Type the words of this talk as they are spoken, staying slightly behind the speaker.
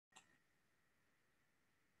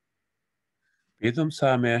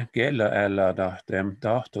Bidumsáme älládahttem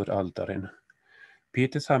dáhtorálldarin.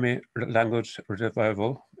 Pite Sámi language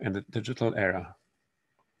revival in the digital era.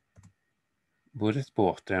 Buddhist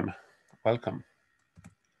Bohtem, welcome.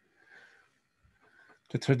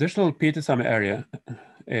 The traditional Pite Sámi area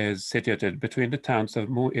is situated between the towns of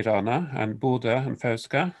Mo i Rana and Bodø and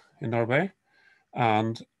Fauske in Norway,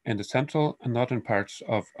 and in the central and northern parts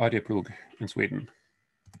of Arjeplog in Sweden.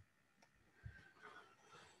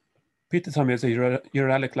 Pite Sámi is a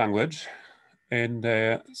Uralic language in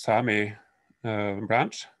the Sami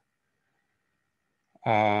branch,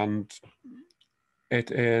 and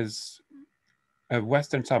it is a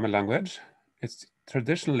Western Sami language. It's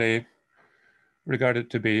traditionally regarded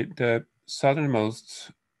to be the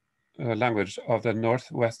southernmost language of the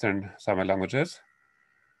northwestern Sami languages.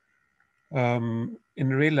 In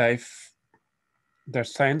real life,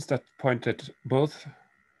 there's signs that pointed both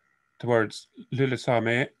towards Lule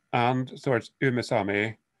Sami and towards Ume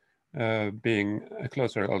Sami being a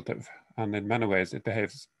closer relative, and in many ways it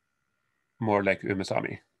behaves more like Ume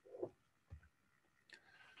Sami.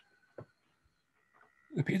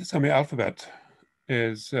 The Pite Sámi alphabet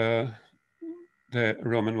is the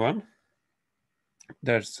Roman one.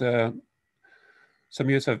 There's some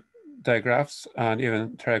use of digraphs and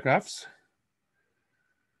even trigraphs,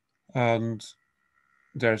 and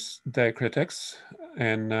there's diacritics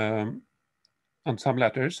on some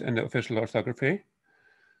letters in the official orthography.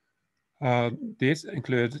 These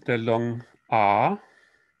include the long A,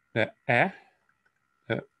 the E,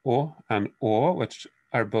 the O and O, which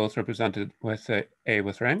are both represented with a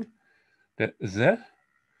with ring, the Z,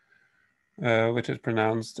 which is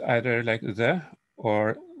pronounced either like the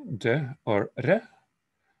or de or re,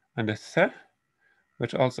 and the th,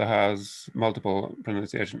 which also has multiple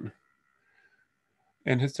pronunciation.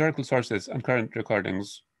 In historical sources and current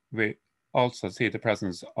recordings, we also see the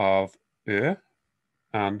presence of Ö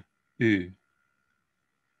and U.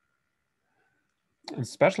 And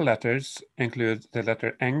special letters include the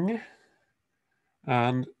letter eng,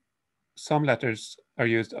 and some letters are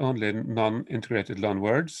used only in non-integrated loan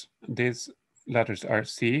words. These letters are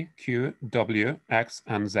C, Q, W, X,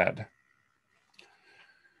 and Z.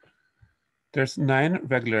 There's 9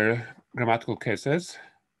 regular grammatical cases,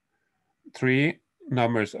 3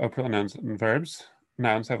 numbers of pronouns and verbs.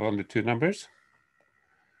 Nouns have only 2 numbers.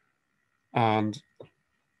 And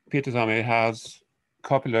Pite Sámi has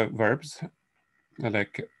copular verbs,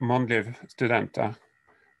 like månliv studenta,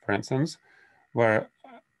 for instance, where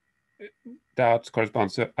that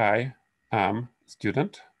corresponds to I am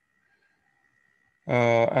student,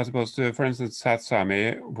 as opposed to, for instance, Sat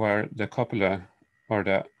Sami, where the copula or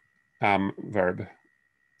the am verb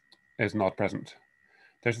is not present.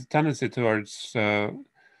 There's a tendency towards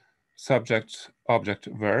subject, object,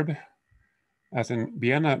 verb, as in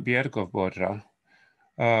Biena bjergov borra,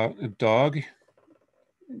 dog,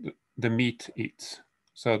 the meat eats.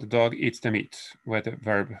 So the dog eats the meat, with the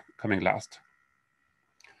verb coming last.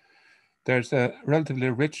 There's a relatively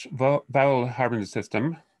rich vowel harmony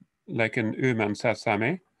system, like in Ume and Sat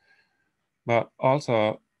Sami, but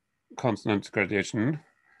also consonant gradation,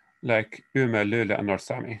 like Ume, Lule, and North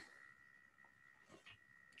Sami.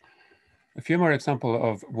 A few more examples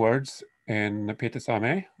of words in Pite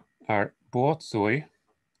Sámi are båtsoi,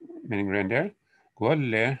 meaning reindeer,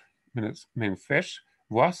 golle, meaning fish,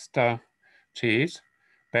 wasta, cheese,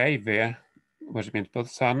 beive, which means both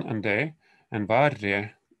sun and day, and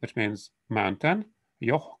varre, which means mountain,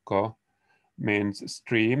 johko means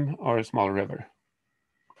stream or a small river.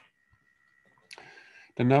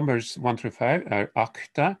 The numbers 1 through 5 are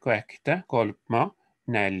akta, koekta, kolpma,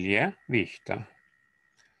 nelje, vihta.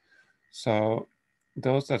 So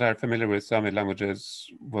those that are familiar with Sami languages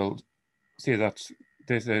will see that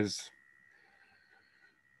this is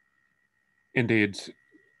indeed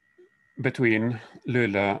between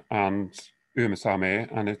Lule and Ume Sami,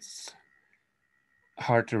 and it's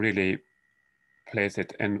hard to really place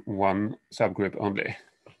it in one subgroup only.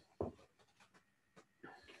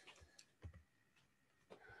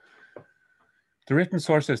 The written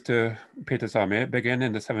sources to Pite Sámi begin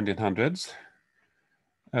in the 1700s.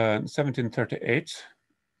 1738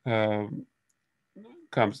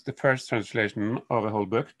 comes the first translation of a whole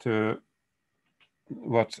book to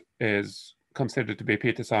what is considered to be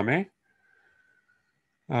Pite Sámi.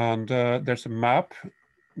 And there's a map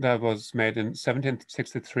that was made in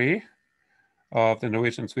 1763 of the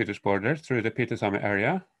Norwegian-Swedish border through the Pite Sámi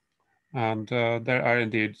area. And there are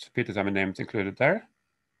indeed Pite Sámi names included there.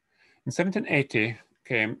 In 1780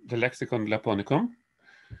 came the Lexicon Laponicum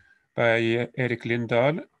by Erik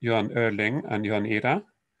Lindahl, Johan Erling, and Johan Ira.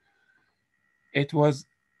 It was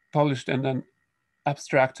published in an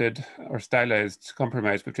abstracted or stylized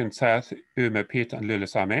compromise between South, Ume, Pite, and Lule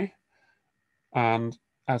Sami, and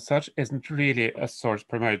as such isn't really a source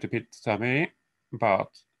primarily to Pite Sami, but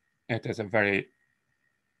it is a very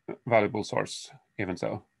valuable source, even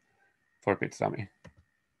so, for Pite Sami.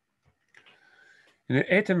 In the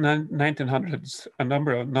 1900s, a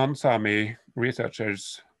number of non-Sami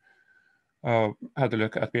researchers had a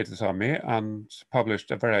look at Pite Sami and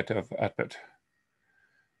published a variety of output.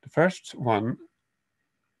 The first one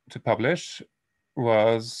to publish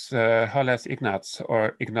was Hales Ignaz,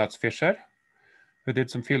 or Ignaz Fischer, who did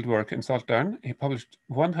some field work in Saltdalen. He published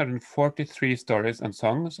 143 stories and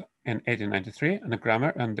songs in 1893 and a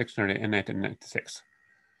grammar and dictionary in 1896.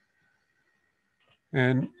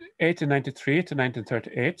 In 1893 to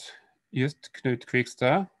 1938, Just Knut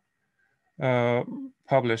Kvikstad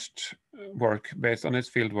published work based on his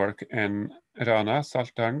field work in Rana,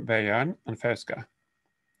 Saltdalen, Beiarn, and Fauske.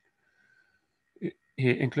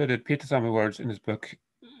 He included Pite Sami words in his book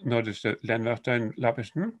Nordische Lenwörter in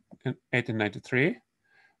Lappischen in 1893,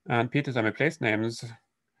 and Pite Sami place names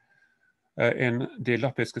in De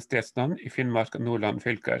lappiske stedsnavn i Finnmark og Nordland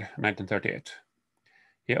fylker, 1938.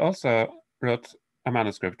 He also wrote a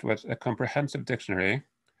manuscript with a comprehensive dictionary,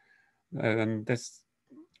 and this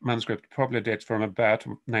manuscript probably dates from about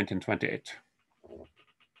 1928.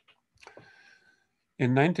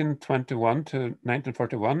 In 1921 to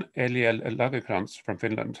 1941, Eliel Lagerkrantz from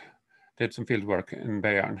Finland did some field work in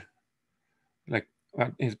Beiarn.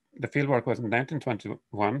 The field work was in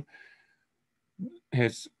 1921.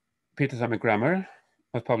 His Pite Sami grammar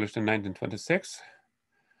was published in 1926,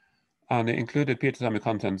 and it included Pite Sami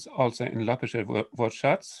contents also in Lappische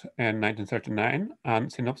Wortschatz in 1939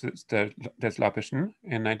 and Synopsis des Lappischen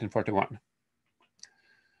in 1941.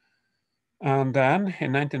 And then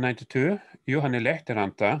in 1992, Johanni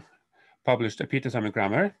Lehteranta published a Pite Sami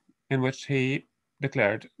grammar in which he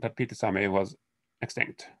declared that Pite Sami was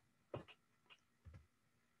extinct.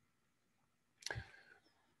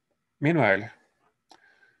 Meanwhile,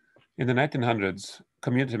 in the 1900s,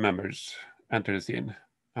 community members entered the scene,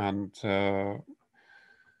 and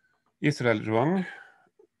Israel Ruang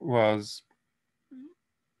was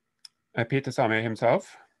a Pite Sami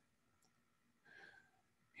himself.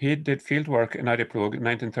 He did field work in Arjeplog in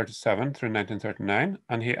 1937 through 1939,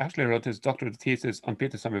 and he actually wrote his doctoral thesis on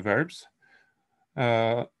Pite Sami verbs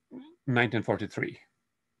 1943.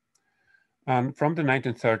 And from the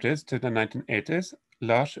 1930s to the 1980s,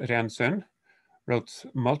 Lars Rensund wrote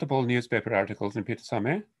multiple newspaper articles in Pite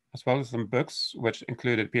Sami, as well as some books which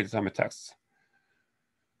included Pite Sami texts.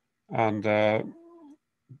 And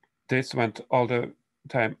this went all the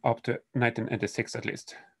time up to 1986 at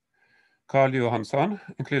least. Carl Johansson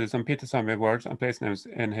included some Pite Sami words and place names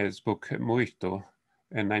in his book Muito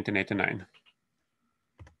in 1989.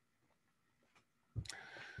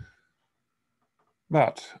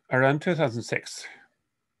 But around 2006,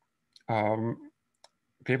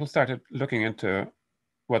 people started looking into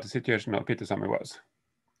what the situation of Pite Sami was.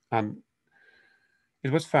 And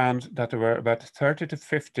it was found that there were about 30 to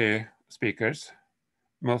 50 speakers,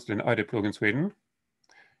 mostly in Arjeplog in Sweden.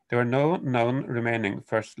 There were no known remaining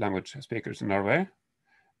first language speakers in Norway,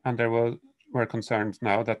 and there were concerns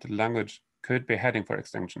now that the language could be heading for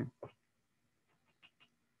extinction.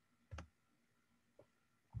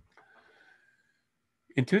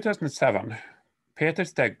 In 2007, Peter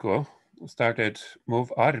Steggo started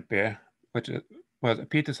Move Arbe, which was a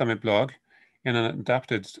Pite Sami blog in an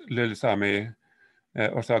adapted Lule Sami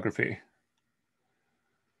orthography.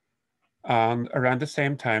 And around the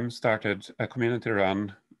same time started a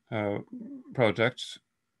community-run project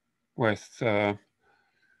with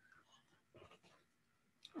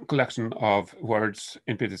collection of words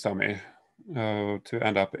in Pite Sami to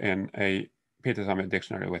end up in a Pite Sami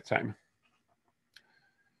dictionary with time.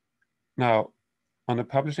 Now, on the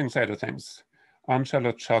publishing side of things,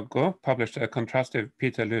 Ann-Charlotte Chaggo published a contrastive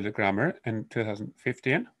Pite Lule grammar in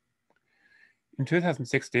 2015. In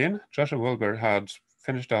 2016, Joshua Wilbur had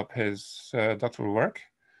finished up his doctoral work,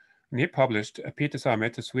 and he published a Pite Sami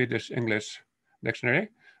to Swedish-English dictionary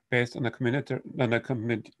based on a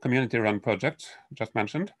community-run project just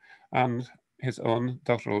mentioned, and his own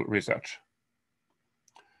doctoral research.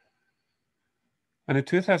 And in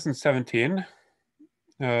 2017,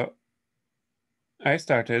 I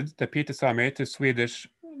started the Pite Sami to Swedish,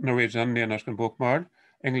 Norwegian, Nynorsk and Bokmål,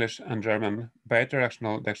 English and German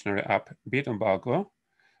bidirectional dictionary app Bidumsáme,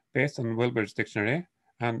 based on Wilbur's dictionary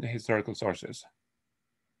and historical sources.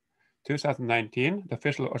 2019, the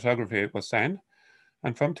official orthography was signed,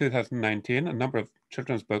 and from 2019, a number of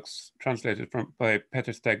children's books translated by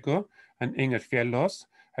Peter Steggo and Inger Fjellås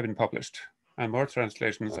have been published, and more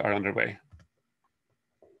translations are underway.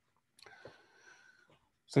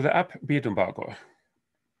 So the app Bidumsáme.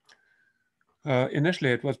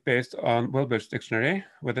 Initially, it was based on Wilbur's dictionary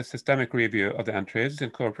with a systemic review of the entries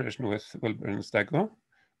in cooperation with Wilbur and Stego,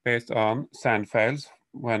 based on sound files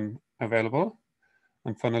when available,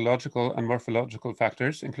 and phonological and morphological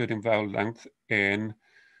factors, including vowel length in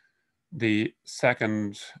the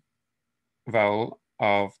second vowel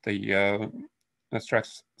of the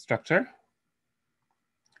structure.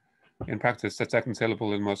 In practice, the second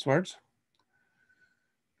syllable in most words.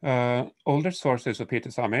 Older sources of Pite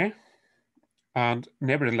Sámi and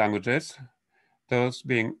neighboring languages, those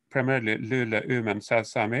being primarily Lule, and South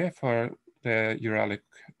Sami for the Uralic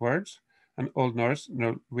words, and Old Norse,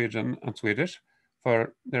 Norwegian, and Swedish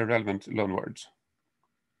for the relevant loan words.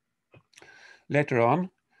 Later on,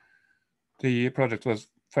 the project was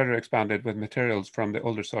further expanded with materials from the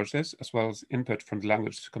older sources, as well as input from the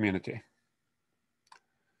language community.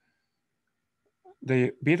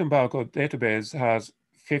 The Bidumsáme database has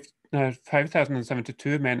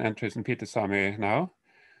 5,072 main entries in Pite Sámi now,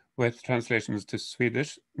 with translations to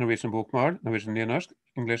Swedish, Norwegian Bokmål, Norwegian Nynorsk,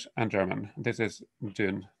 English, and German. This is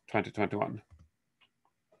June 2021.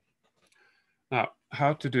 Now,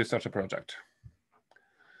 how to do such a project?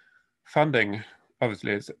 Funding,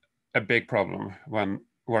 obviously, is a big problem when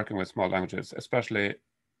working with small languages, especially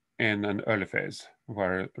in an early phase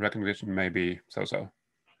where recognition may be so-so.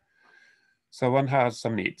 So one has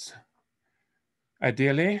some needs.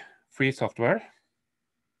 Ideally, free software.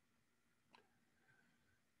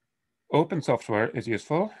 Open software is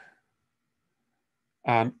useful,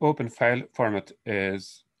 and open file format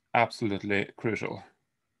is absolutely crucial,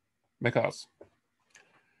 because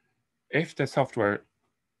if the software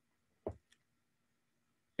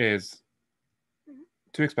is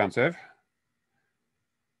too expensive,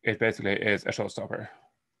 it basically is a showstopper.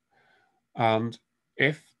 And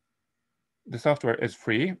if the software is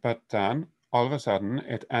free, but then all of a sudden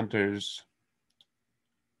it enters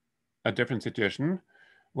a different situation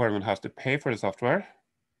where one has to pay for the software.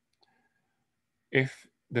 If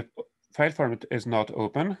the file format is not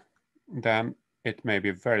open, then it may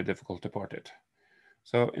be very difficult to port it.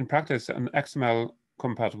 So in practice, an XML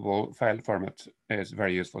compatible file format is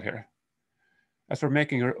very useful here. As for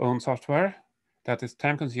making your own software, that is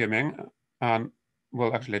time consuming and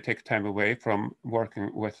will actually take time away from working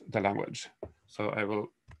with the language. So I will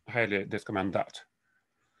highly discommend that.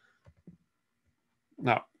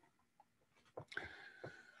 Now,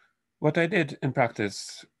 what I did in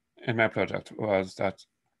practice in my project was that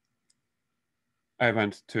I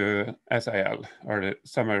went to SIL, or the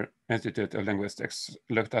Summer Institute of Linguistics,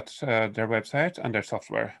 looked at their website and their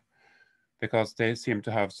software, because they seem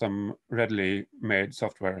to have some readily made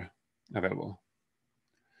software available.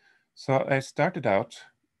 So I started out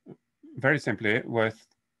very simply with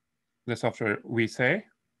the software We Say.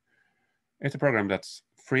 It's a program that's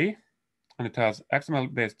free, and it has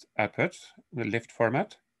XML-based output, the lift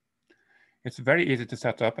format. It's very easy to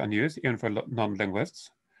set up and use, even for non-linguists.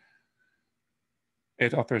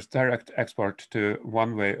 It offers direct export to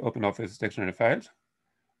one-way OpenOffice dictionary files,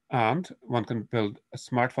 and one can build a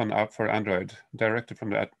smartphone app for Android directly from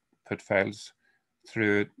the output files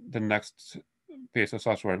through the next piece of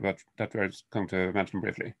software that we're going to mention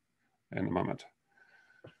briefly in a moment.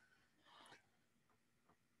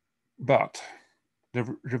 But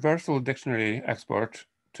the reversal dictionary export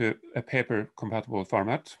to a paper-compatible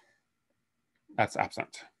format, that's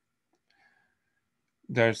absent.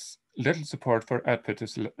 There's little support for output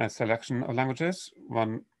to a selection of languages.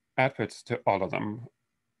 One outputs to all of them,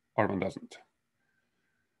 or one doesn't.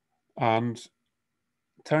 And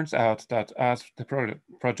turns out that as the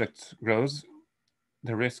project grows,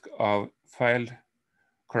 the risk of file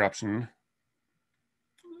corruption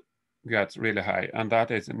gets really high. And that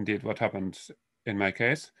is indeed what happened in my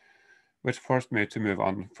case, which forced me to move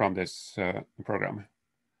on from this program.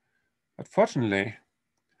 But fortunately,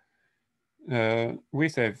 We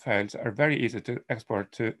Say files are very easy to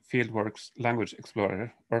export to Fieldworks Language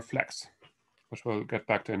Explorer, or Flex, which we'll get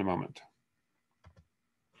back to in a moment.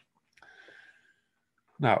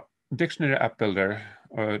 Now, Dictionary App Builder,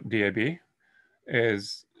 or DAB,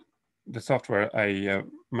 is the software I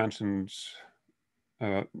mentioned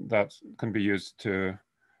that can be used to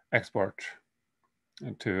export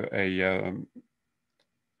to a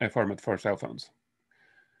format for cell phones.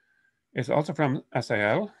 It's also from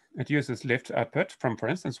SIL. It uses lift output from, for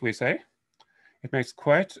instance, We Say. It makes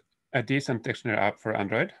quite a decent dictionary app for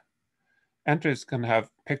Android. Entries can have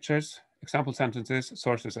pictures, example sentences,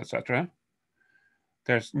 sources, etc.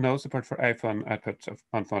 There's no support for iPhone output,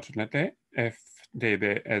 unfortunately, if DAB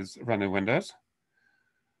is running Windows.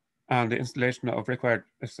 And the installation of required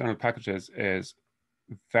external packages is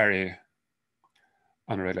very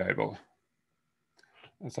unreliable.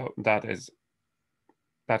 And so that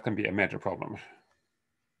can be a major problem.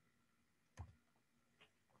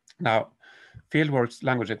 Now, Fieldworks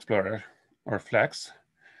Language Explorer, or FLEX,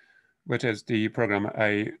 which is the program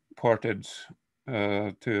I ported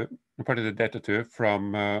the data to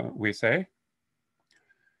from WeSay.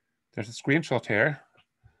 There's a screenshot here.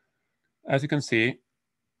 As you can see,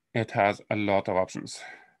 it has a lot of options.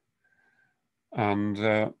 And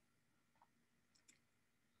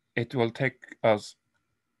it will take us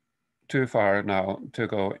too far now to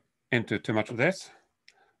go into too much of this,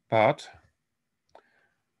 but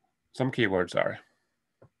some keywords are.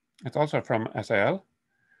 It's also from SIL.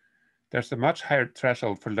 There's a much higher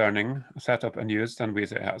threshold for learning, setup, and use than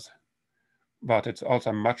WeSay has, but it's also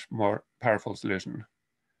a much more powerful solution.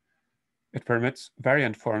 It permits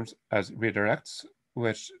variant forms as redirects,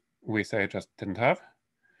 which WeSay just didn't have.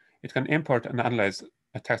 It can import and analyze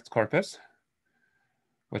a text corpus,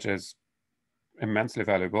 which is immensely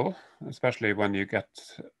valuable, especially when you get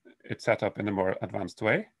it set up in a more advanced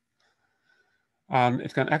way. And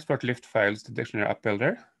it can export lift files to Dictionary App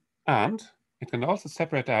Builder, and it can also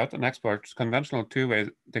separate out and export conventional two-way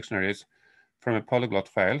dictionaries from a polyglot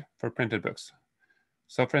file for printed books.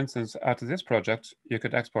 So for instance, out of this project, you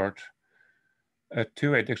could export a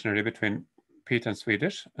two-way dictionary between Pite and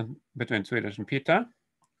Swedish, and between Swedish and Pite,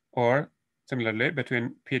 or similarly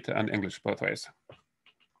between Pite and English both ways.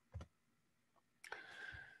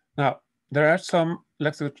 Now, there are some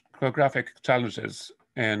lexicographic challenges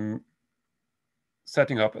in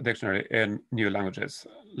setting up a dictionary in new languages,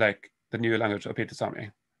 like the new language of Pite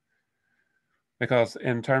Sámi. Because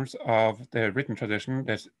in terms of the written tradition,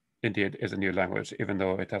 this indeed is a new language, even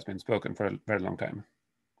though it has been spoken for a very long time.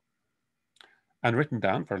 And written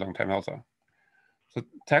down for a long time also. So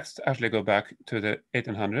texts actually go back to the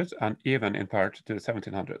 1800s and even in part to the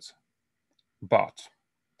 1700s. But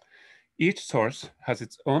each source has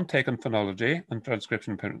its own take on phonology and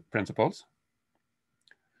transcription principles.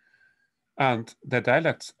 And the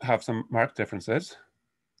dialects have some marked differences.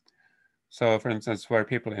 So for instance, where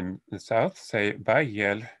people in the south say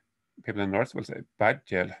bajel, people in the north will say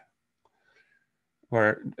bajel.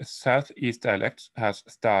 Where the southeast dialect has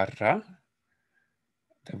starra,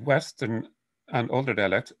 the western and older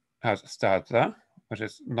dialect has stadda, which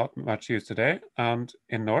is not much used today, and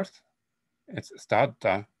in north, it's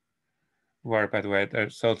stadda, where, by the way,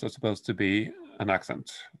 there's also supposed to be an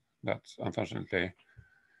accent that, unfortunately,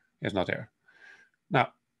 is not here.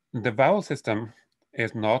 Now, the vowel system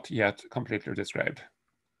is not yet completely described.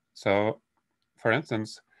 So, for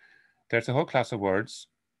instance, there's a whole class of words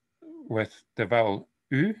with the vowel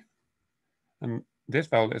U, and this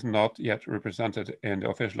vowel is not yet represented in the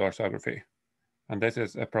official orthography. And this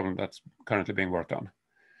is a problem that's currently being worked on.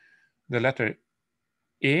 The letter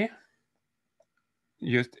E,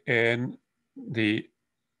 used in the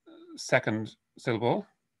second syllable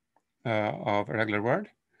of a regular word,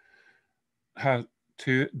 have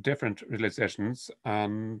two different realizations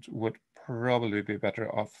and would probably be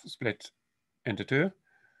better off split into two.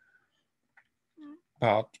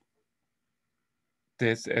 But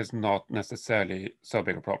this is not necessarily so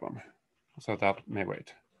big a problem, so that may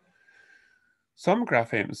wait. Some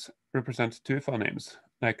graphemes represent two phonemes,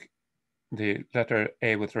 like the letter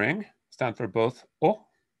A with ring stand for both O,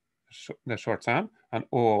 the short sound, and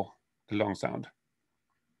O, the long sound.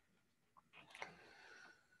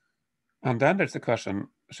 And then there's the question,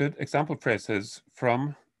 should example phrases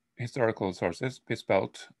from historical sources be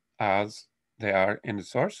spelled as they are in the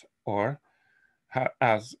source or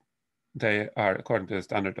as they are according to the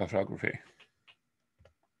standard orthography?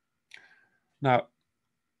 Now,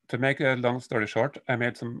 to make a long story short, I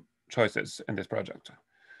made some choices in this project.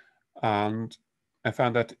 And I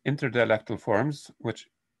found that interdialectal forms, which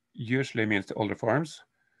usually means the older forms,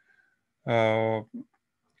 are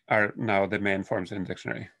now the main forms in the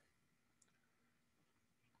dictionary.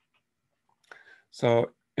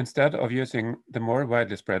 So instead of using the more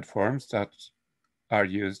widely spread forms that are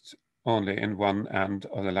used only in one end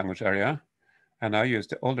of the language area, I now use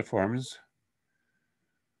the older forms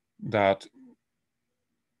that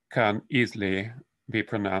can easily be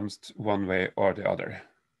pronounced one way or the other.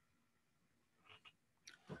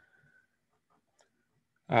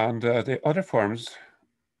 And the other forms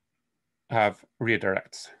have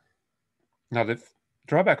redirects. Now, the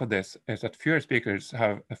drawback of this is that fewer speakers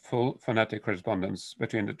have a full phonetic correspondence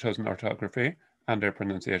between the chosen orthography and their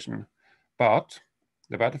pronunciation. But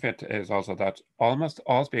the benefit is also that almost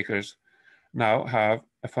all speakers now have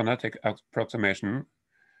a phonetic approximation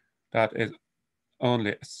that is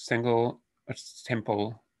only a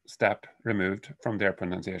simple step removed from their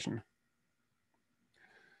pronunciation.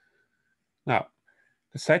 Now,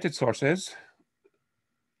 The cited sources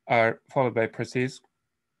are followed by precise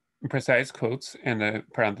quotes in the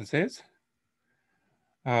parentheses.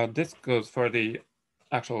 This goes for the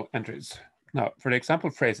actual entries. Now, for the example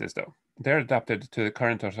phrases, though, they're adapted to the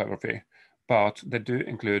current orthography, but they do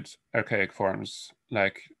include archaic forms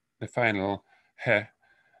like the final he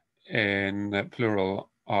in the plural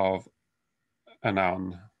of a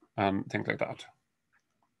noun and things like that.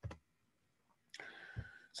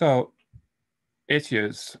 So,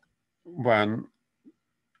 issues when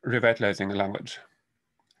revitalizing a language.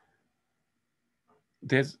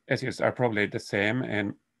 These issues are probably the same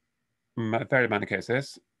in very many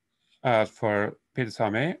cases. As for Pite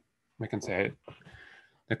Sámi, we can say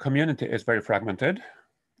the community is very fragmented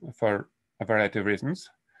for a variety of reasons.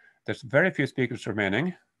 There's very few speakers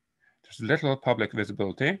remaining. There's little public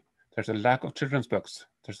visibility. There's a lack of children's books.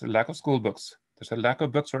 There's a lack of school books. There's a lack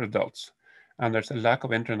of books for adults. And there's a lack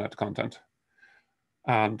of internet content.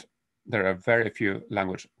 And there are very few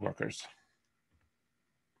language workers.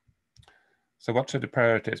 So what should the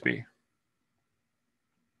priorities be?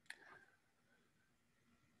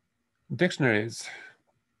 Dictionaries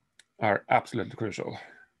are absolutely crucial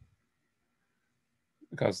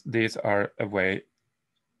because these are a way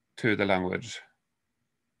to the language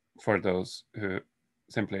for those who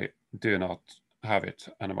simply do not have it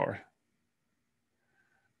anymore.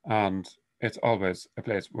 And it's always a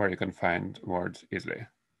place where you can find words easily.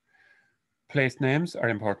 Place names are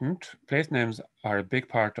important. Place names are a big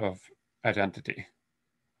part of identity.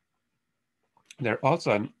 They're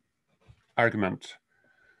also an argument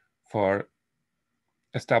for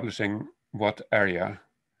establishing what area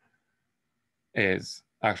is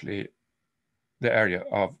actually the area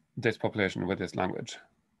of this population with this language.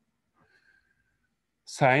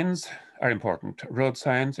 Signs are important. Road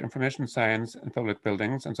signs, information signs in public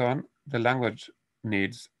buildings and so on. The language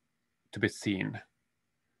needs to be seen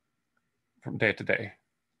from day to day.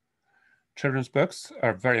 Children's books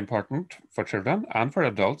are very important for children and for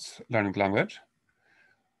adults learning language.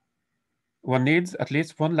 One needs at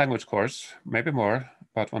least one language course, maybe more,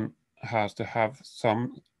 but one has to have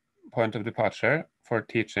some point of departure for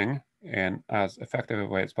teaching in as effective a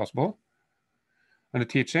way as possible. And the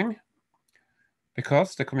teaching,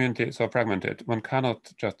 because the community is so fragmented, one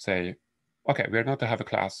cannot just say, okay, we're going to have a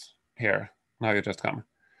class here, now you just come.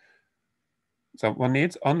 So one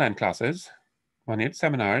needs online classes, one needs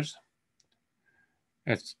seminars.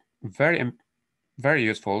 It's very, very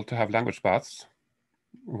useful to have language paths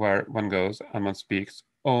where one goes and one speaks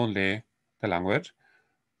only the language,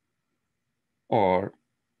 or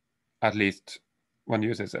at least one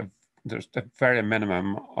uses there's a very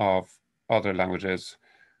minimum of other languages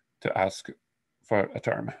to ask for a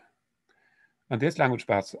term. And these language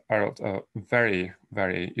paths are also very,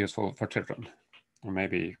 very useful for children. Or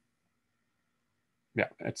maybe, yeah,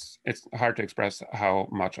 it's hard to express how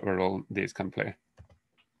much of a role these can play.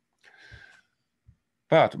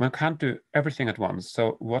 But one can't do everything at once,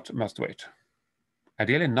 so what must wait?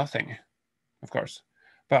 Ideally nothing, of course.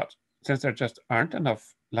 But since there just aren't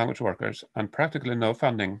enough language workers and practically no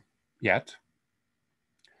funding yet,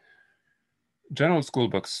 general school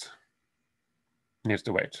books needs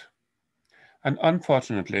to wait. And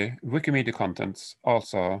unfortunately, Wikimedia contents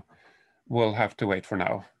also will have to wait for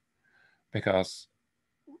now, because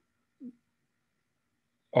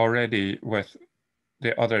already with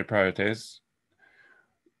the other priorities,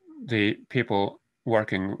 the people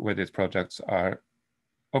working with these projects are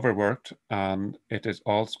overworked and it is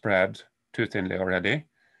all spread too thinly already.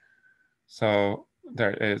 So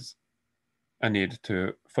there is a need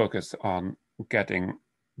to focus on getting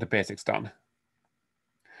the basics done.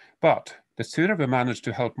 But the sooner we manage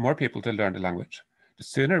to help more people to learn the language, the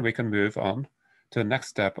sooner we can move on to the next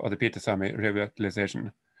step of the Pite Sámi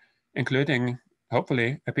Revitalisation, including,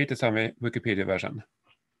 hopefully, a Pite Sámi Wikipedia version.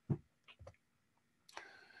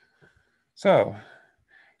 So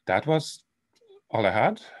that was all I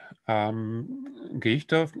had.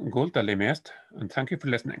 Gíto Gulta Limest, and thank you for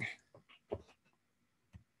listening.